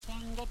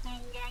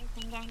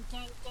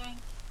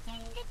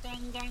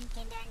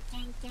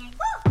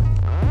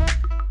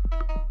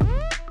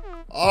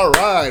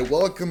Alright,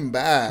 welcome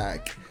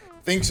back.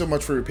 Thanks so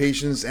much for your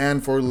patience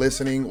and for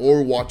listening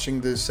or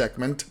watching this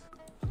segment.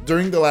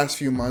 During the last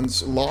few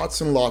months,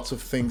 lots and lots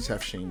of things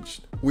have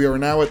changed. We are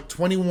now at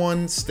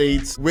 21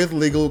 states with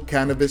legal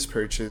cannabis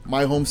purchase,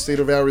 my home state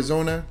of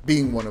Arizona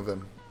being one of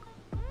them.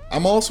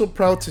 I'm also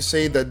proud to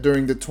say that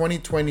during the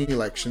 2020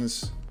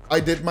 elections, I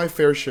did my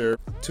fair share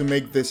to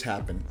make this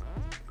happen.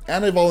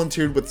 And I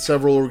volunteered with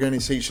several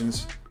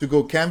organizations to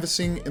go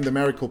canvassing in the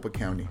Maricopa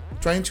County,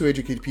 trying to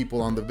educate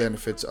people on the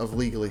benefits of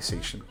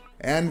legalization.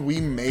 And we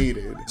made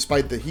it.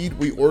 Despite the heat,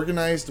 we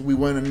organized, we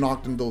went and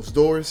knocked on those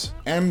doors,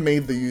 and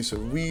made the use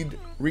of weed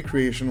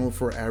recreational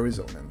for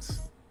Arizonans.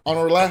 On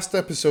our last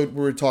episode,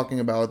 we were talking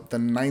about the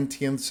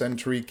 19th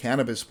century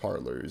cannabis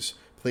parlors,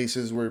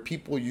 places where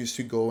people used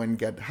to go and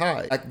get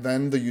high. Back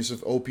then, the use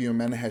of opium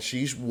and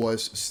hashish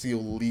was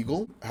still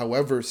legal.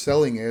 However,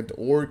 selling it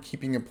or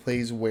keeping a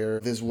place where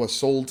this was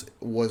sold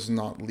was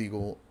not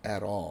legal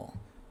at all.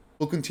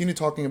 We'll continue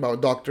talking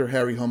about Dr.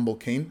 Harry Humble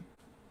Cain.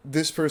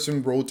 This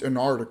person wrote an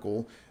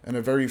article in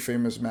a very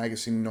famous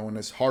magazine known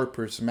as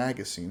Harper's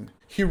Magazine.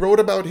 He wrote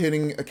about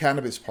hitting a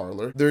cannabis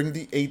parlor during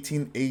the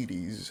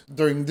 1880s.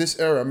 During this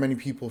era, many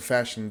people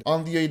fashioned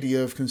on the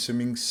idea of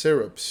consuming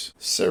syrups.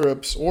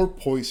 Syrups, or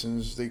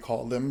poisons they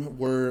call them,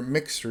 were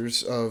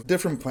mixtures of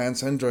different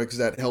plants and drugs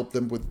that helped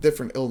them with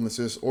different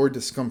illnesses or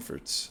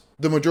discomforts.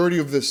 The majority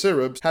of the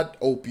syrups had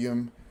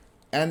opium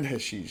and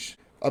hashish,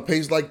 a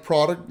paste-like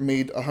product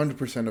made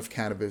 100% of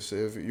cannabis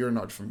if you're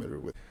not familiar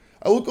with it.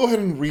 I will go ahead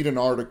and read an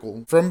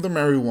article from the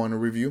Marijuana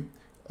Review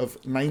of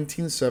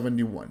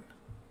 1971.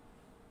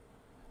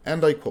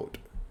 And I quote,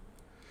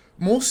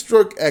 "Most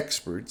drug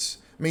experts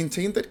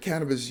maintain that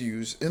cannabis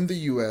use in the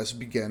US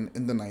began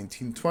in the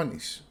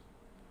 1920s.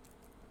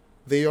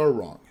 They are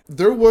wrong.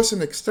 There was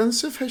an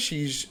extensive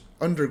hashish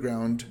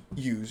underground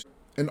use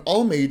in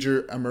all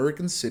major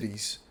American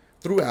cities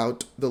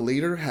throughout the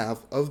later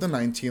half of the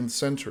 19th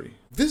century.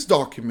 This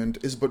document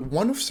is but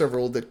one of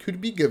several that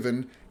could be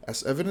given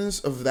as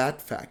evidence of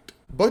that fact,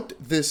 but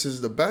this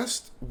is the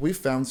best we've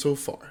found so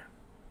far."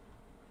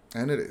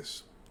 And it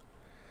is.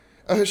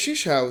 A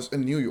hashish house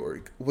in New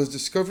York was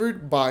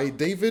discovered by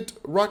David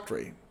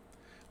Rattray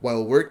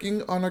while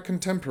working on a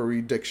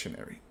contemporary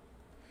dictionary.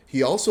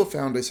 He also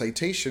found a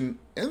citation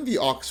in the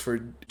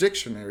Oxford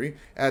Dictionary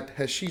at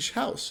Hashish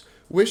House,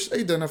 which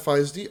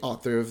identifies the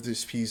author of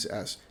this piece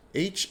as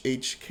H.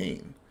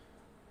 Cain,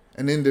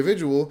 an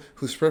individual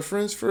whose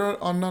preference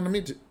for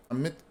anonymity,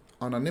 an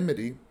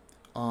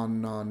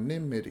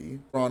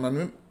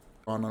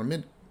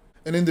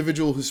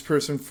individual whose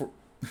person for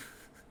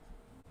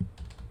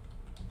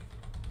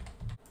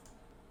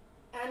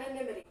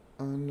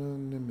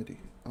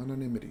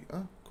anonymity.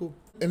 Ah, cool.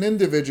 An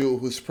individual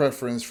whose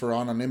preference for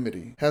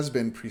anonymity has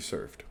been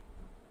preserved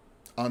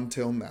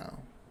until now.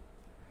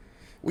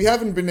 We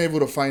haven't been able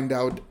to find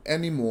out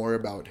any more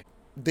about him.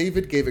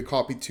 David gave a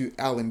copy to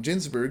Allen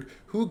Ginsberg,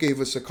 who gave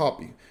us a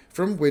copy,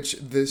 from which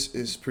this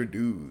is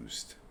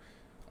produced.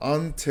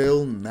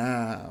 Until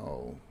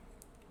now.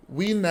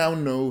 We now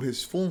know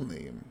his full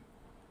name.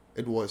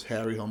 It was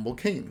Harry Humble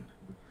Cain.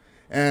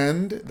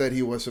 And that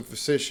he was a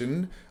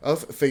physician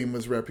of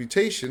famous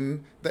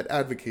reputation that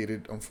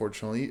advocated,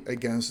 unfortunately,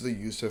 against the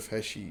use of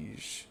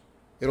hashish.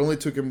 It only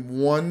took him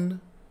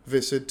one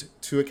visit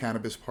to a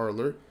cannabis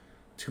parlor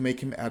to make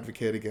him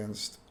advocate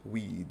against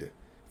weed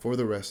for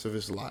the rest of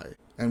his life.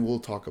 And we'll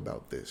talk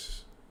about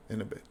this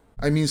in a bit.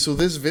 So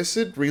this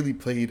visit really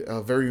played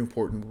a very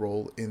important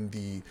role in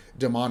the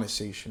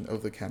demonization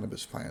of the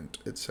cannabis plant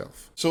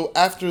itself. So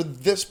after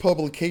this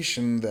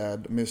publication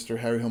that Mr.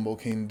 Harry Humble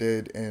Cain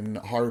did in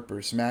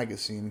Harper's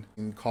Magazine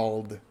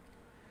called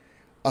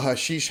A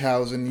Hashish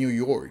House in New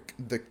York,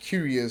 The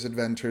Curious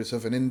Adventures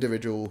of an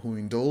Individual Who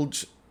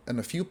Indulged in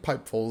a Few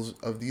Pipefuls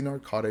of the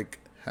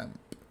Narcotic Hemp.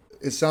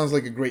 It sounds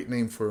like a great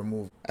name for a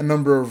movie. A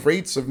number of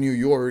rates of New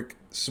York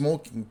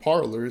smoking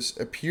parlors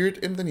appeared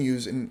in the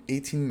news in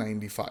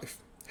 1895.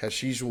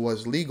 Hashish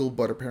was legal,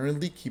 but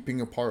apparently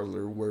keeping a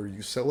parlor where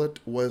you sell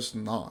it was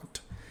not.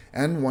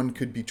 And one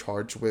could be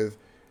charged with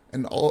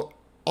an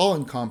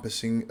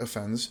all-encompassing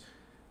offense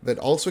that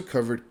also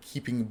covered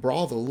keeping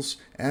brothels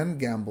and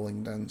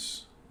gambling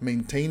dens,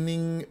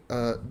 maintaining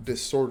a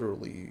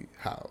disorderly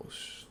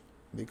house,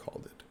 they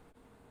called it.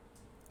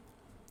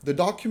 The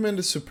document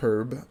is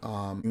superb,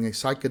 in a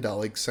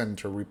psychedelic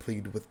center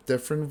replete with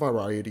different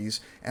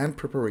varieties and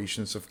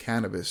preparations of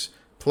cannabis,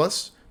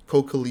 plus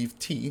coca leaf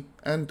tea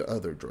and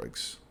other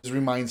drugs. This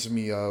reminds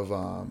me of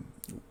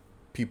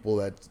people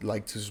that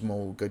like to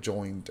smoke a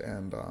joint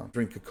and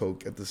drink a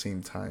Coke at the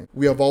same time.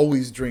 We have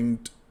always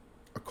drank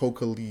a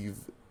coca leaf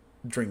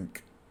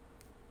drink,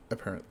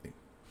 apparently,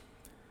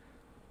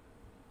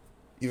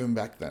 even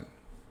back then.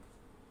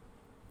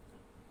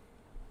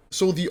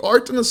 So the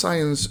art and the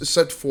science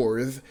set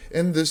forth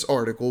in this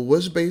article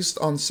was based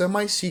on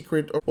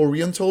semi-secret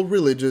Oriental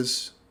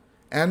religious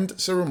and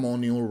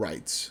ceremonial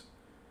rites,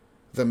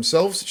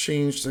 themselves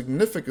changed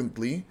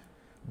significantly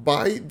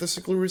by the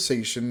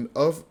secularization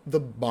of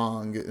the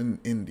bhang in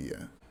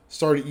India.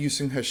 Started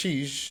using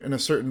hashish in a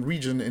certain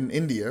region in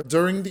India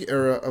during the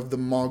era of the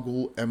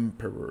Mughal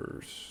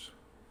emperors.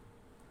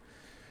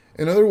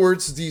 In other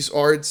words, these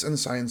arts and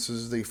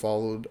sciences they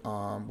followed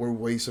were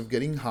ways of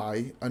getting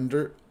high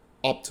under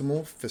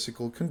optimal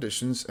physical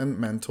conditions and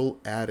mental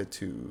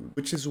attitude,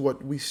 which is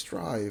what we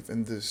strive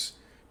in this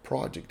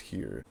project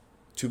here,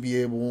 to be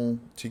able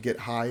to get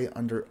high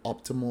under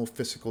optimal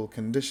physical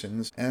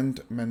conditions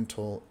and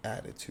mental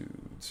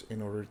attitudes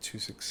in order to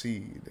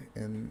succeed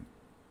in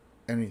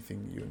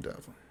anything you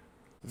endeavor.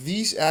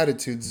 These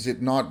attitudes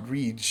did not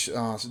reach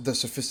the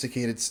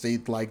sophisticated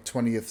state like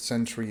 20th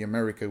century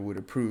America would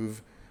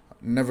approve.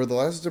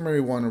 Nevertheless, the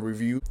Marijuana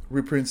Review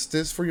reprints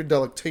this for your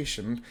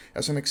delectation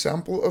as an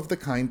example of the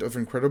kind of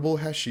incredible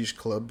hashish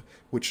club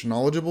which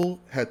knowledgeable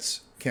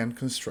heads can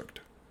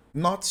construct.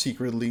 Not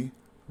secretly,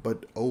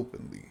 but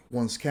openly,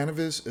 once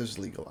cannabis is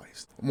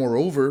legalized.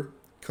 Moreover,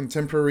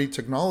 contemporary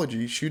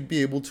technology should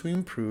be able to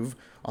improve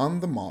on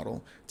the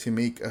model to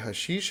make a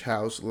hashish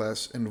house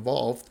less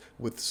involved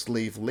with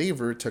slave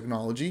labor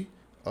technology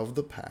of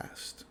the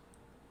past.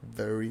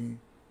 Very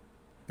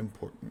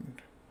important.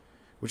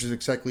 Which is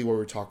exactly what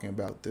we're talking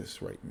about this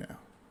right now.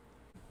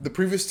 The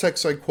previous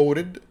text I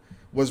quoted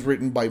was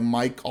written by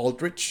Mike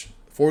Aldrich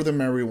for the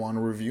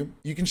Marijuana Review.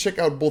 You can check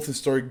out both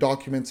historic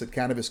documents at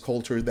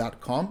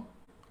cannabisculture.com.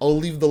 I'll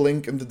leave the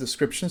link in the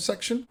description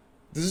section.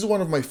 This is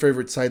one of my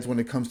favorite sites when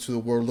it comes to the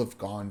world of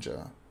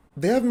ganja.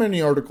 They have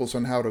many articles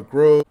on how to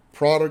grow,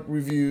 product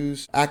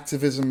reviews,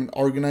 activism and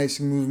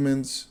organizing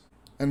movements,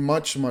 and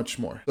much, much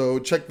more. So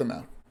check them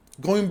out.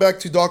 Going back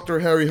to Dr.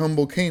 Harry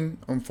Humble Cain,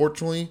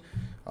 unfortunately,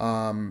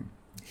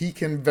 he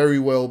can very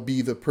well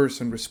be the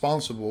person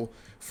responsible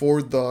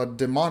for the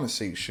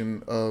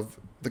demonization of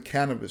the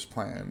cannabis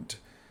plant.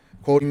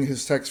 Quoting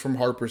his text from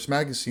Harper's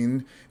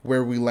Magazine,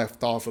 where we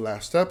left off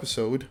last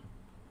episode,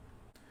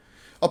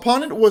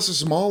 upon it was a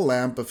small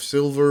lamp of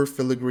silver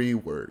filigree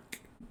work,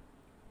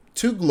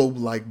 2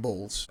 globe-like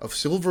bowls of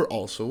silver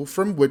also,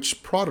 from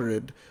which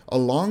protruded a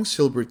long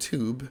silver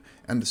tube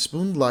and a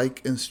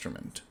spoon-like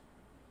instrument.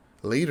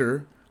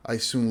 Later, I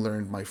soon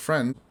learned my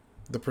friend,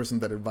 the person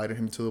that invited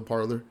him to the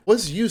parlor,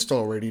 was used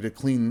already to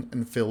clean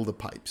and fill the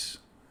pipes.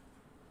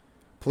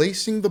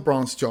 Placing the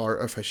bronze jar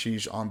of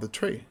hashish on the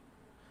tray,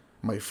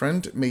 my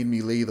friend made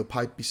me lay the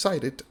pipe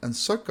beside it and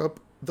suck up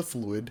the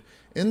fluid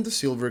in the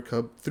silver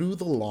cup through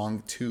the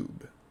long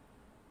tube.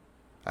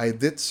 I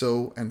did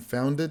so and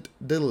found it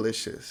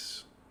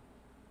delicious.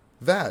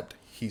 That,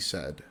 he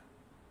said,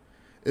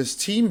 is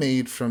tea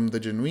made from the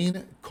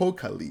genuine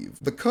coca leaf.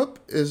 The cup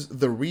is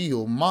the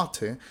real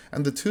mate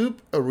and the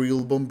tube a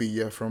real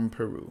bombilla from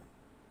Peru.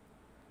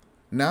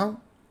 Now,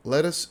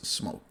 let us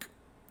smoke.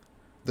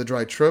 The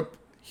dry trip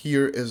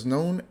here is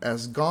known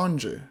as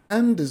ganja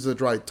and is the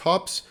dry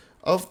tops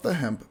of the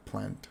hemp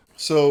plant.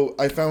 So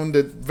I found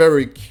it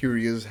very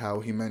curious how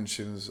he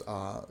mentions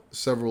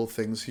several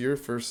things here.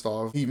 First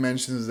off, he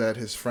mentions that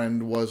his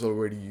friend was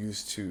already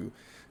used to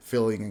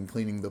filling and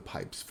cleaning the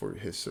pipes for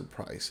his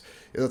surprise.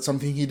 That's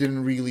something he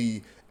didn't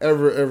really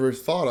ever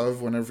thought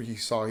of whenever he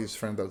saw his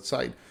friend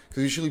outside.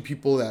 Because usually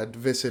people that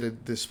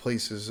visited these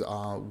places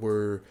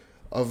were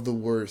of the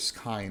worst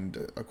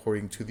kind,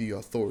 according to the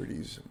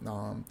authorities,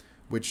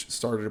 which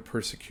started a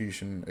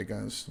persecution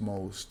against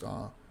most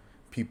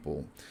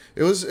people.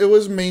 It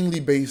was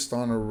mainly based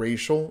on a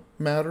racial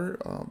matter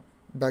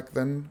back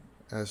then,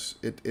 as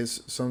it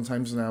is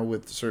sometimes now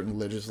with certain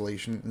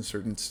legislation in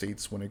certain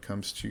states when it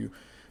comes to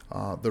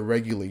the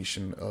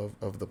regulation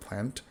of the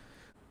plant.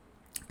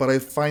 But I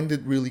find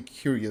it really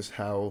curious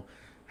how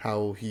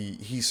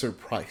he's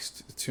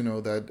surprised to know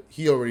that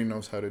he already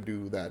knows how to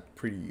do that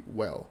pretty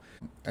well,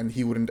 and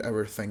he wouldn't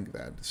ever think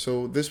that.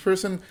 So this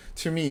person,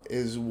 to me,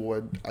 is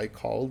what I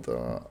called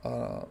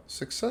a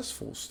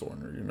successful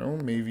stoner. You know,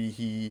 maybe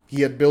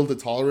he had built a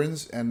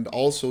tolerance, and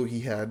also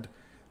he had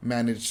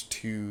managed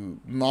to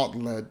not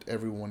let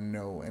everyone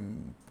know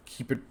and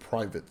keep it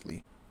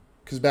privately.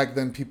 Because back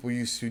then people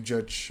used to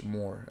judge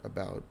more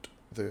about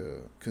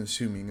the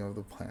consuming of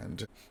the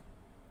plant.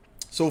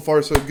 So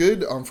far, so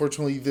good.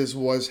 Unfortunately, this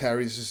was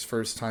Harry's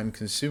first time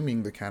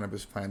consuming the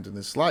cannabis plant in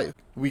his life.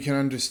 We can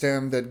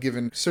understand that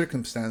given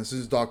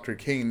circumstances, Dr.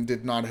 Cain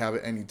did not have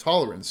any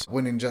tolerance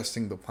when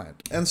ingesting the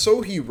plant. And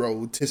so he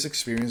wrote his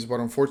experience, but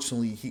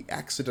unfortunately, he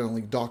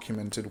accidentally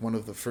documented one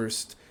of the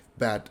first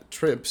bad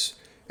trips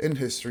in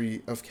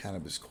history of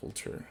cannabis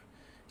culture.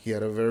 He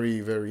had a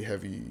very, very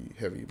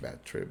heavy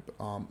bad trip.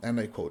 And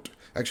I quote,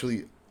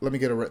 actually, let me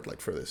get a red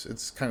light for this.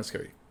 It's kind of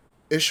scary.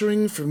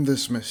 Issuing from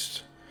this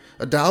mist,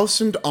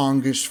 1,000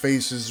 anguished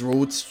faces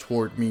rose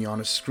toward me on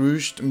a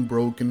scrooged and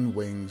broken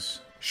wings,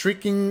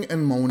 shrieking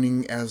and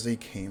moaning as they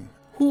came.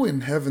 Who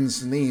in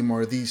heaven's name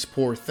are these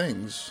poor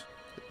things?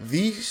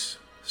 These,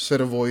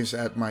 said a voice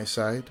at my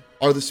side,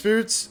 are the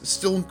spirits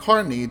still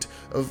incarnate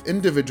of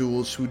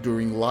individuals who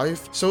during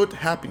life sought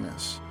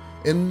happiness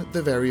in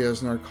the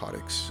various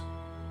narcotics.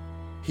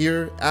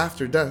 Here,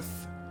 after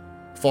death,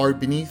 far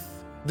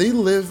beneath, they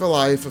live a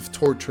life of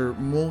torture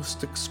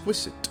most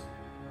exquisite.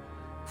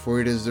 for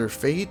it is their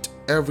fate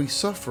every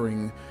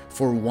suffering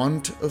for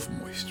want of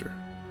moisture,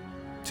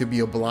 to be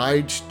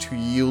obliged to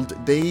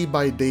yield day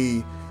by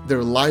day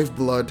their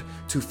lifeblood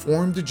to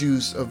form the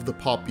juice of the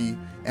poppy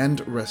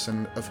and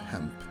resin of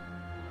hemp,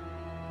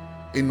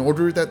 in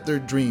order that their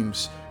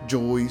dreams,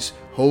 joys,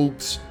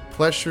 hopes,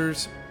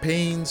 pleasures,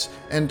 pains,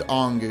 and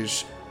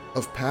anguish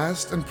of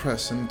past and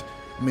present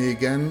may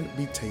again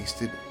be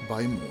tasted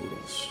by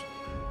mortals.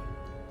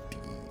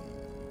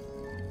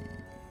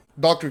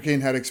 Dr.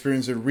 Kane had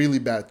experienced a really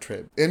bad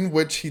trip, in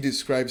which he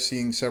described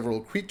seeing several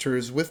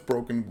creatures with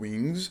broken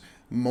wings,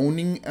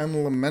 moaning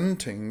and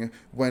lamenting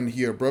when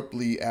he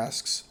abruptly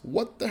asks,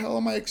 "What the hell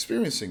am I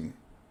experiencing?"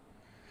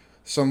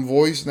 Some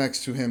voice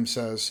next to him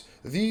says,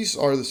 "These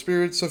are the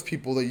spirits of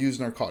people that use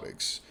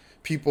narcotics.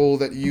 People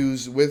that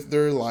use with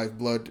their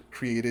lifeblood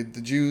created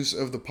the juice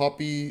of the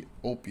poppy,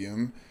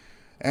 opium,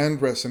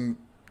 and resin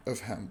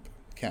of hemp,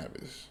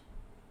 cannabis,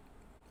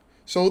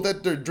 so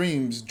that their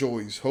dreams,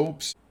 joys,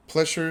 hopes,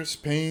 pleasures,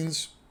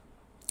 pains,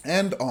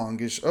 and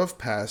anguish of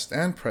past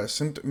and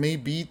present may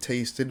be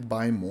tasted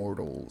by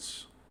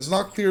mortals." It's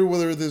not clear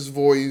whether this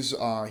voice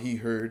he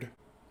heard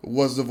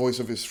was the voice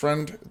of his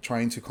friend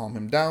trying to calm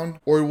him down,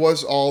 or it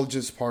was all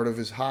just part of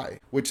his high,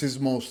 which is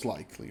most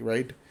likely,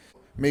 right?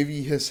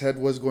 Maybe his head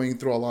was going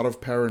through a lot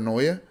of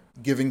paranoia,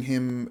 giving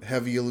him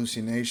heavy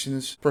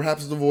hallucinations.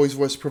 Perhaps the voice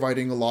was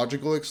providing a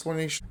logical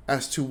explanation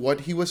as to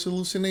what he was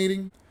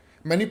hallucinating.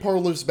 Many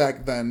parlors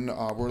back then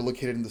were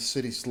located in the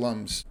city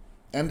slums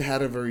and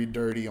had a very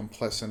dirty,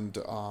 unpleasant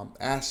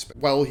aspect.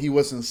 While he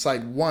was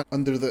inside one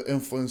under the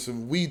influence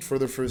of weed for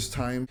the first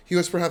time, he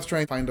was perhaps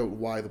trying to find out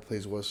why the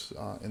place was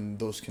in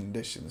those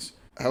conditions.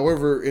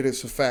 However, it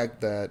is a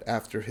fact that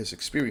after his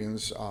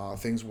experience,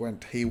 things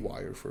went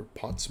haywire for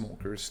pot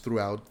smokers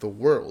throughout the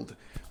world,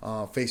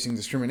 facing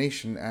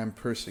discrimination and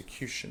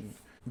persecution.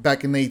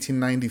 Back in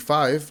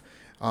 1895,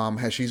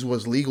 hashish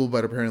was legal,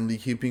 but apparently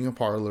keeping a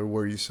parlor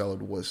where you sell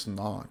it was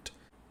not.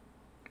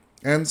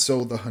 And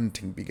so the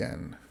hunting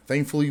began.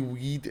 Thankfully,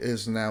 weed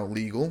is now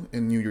legal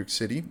in New York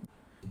City,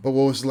 but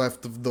what was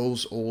left of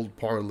those old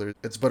parlors,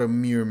 it's but a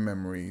mere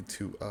memory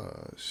to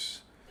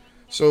us.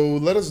 So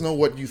let us know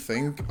what you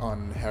think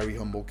on Harry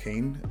Humble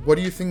Kane. What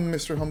do you think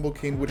Mr. Humble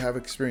Kane would have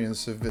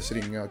experienced of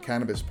visiting a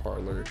cannabis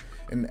parlor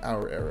in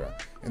our era,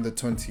 in the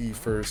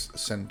 21st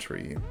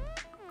century?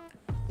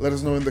 Let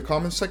us know in the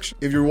comments section.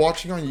 If you're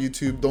watching on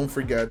YouTube, don't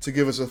forget to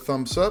give us a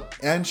thumbs up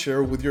and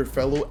share with your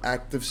fellow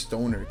active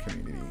stoner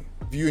community.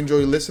 If you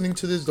enjoy listening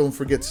to this, don't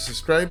forget to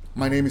subscribe.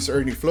 My name is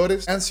Ernie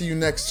Flores, and see you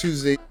next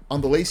Tuesday on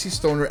the Lazy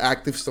Stoner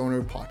Active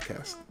Stoner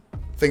podcast.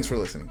 Thanks for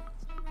listening.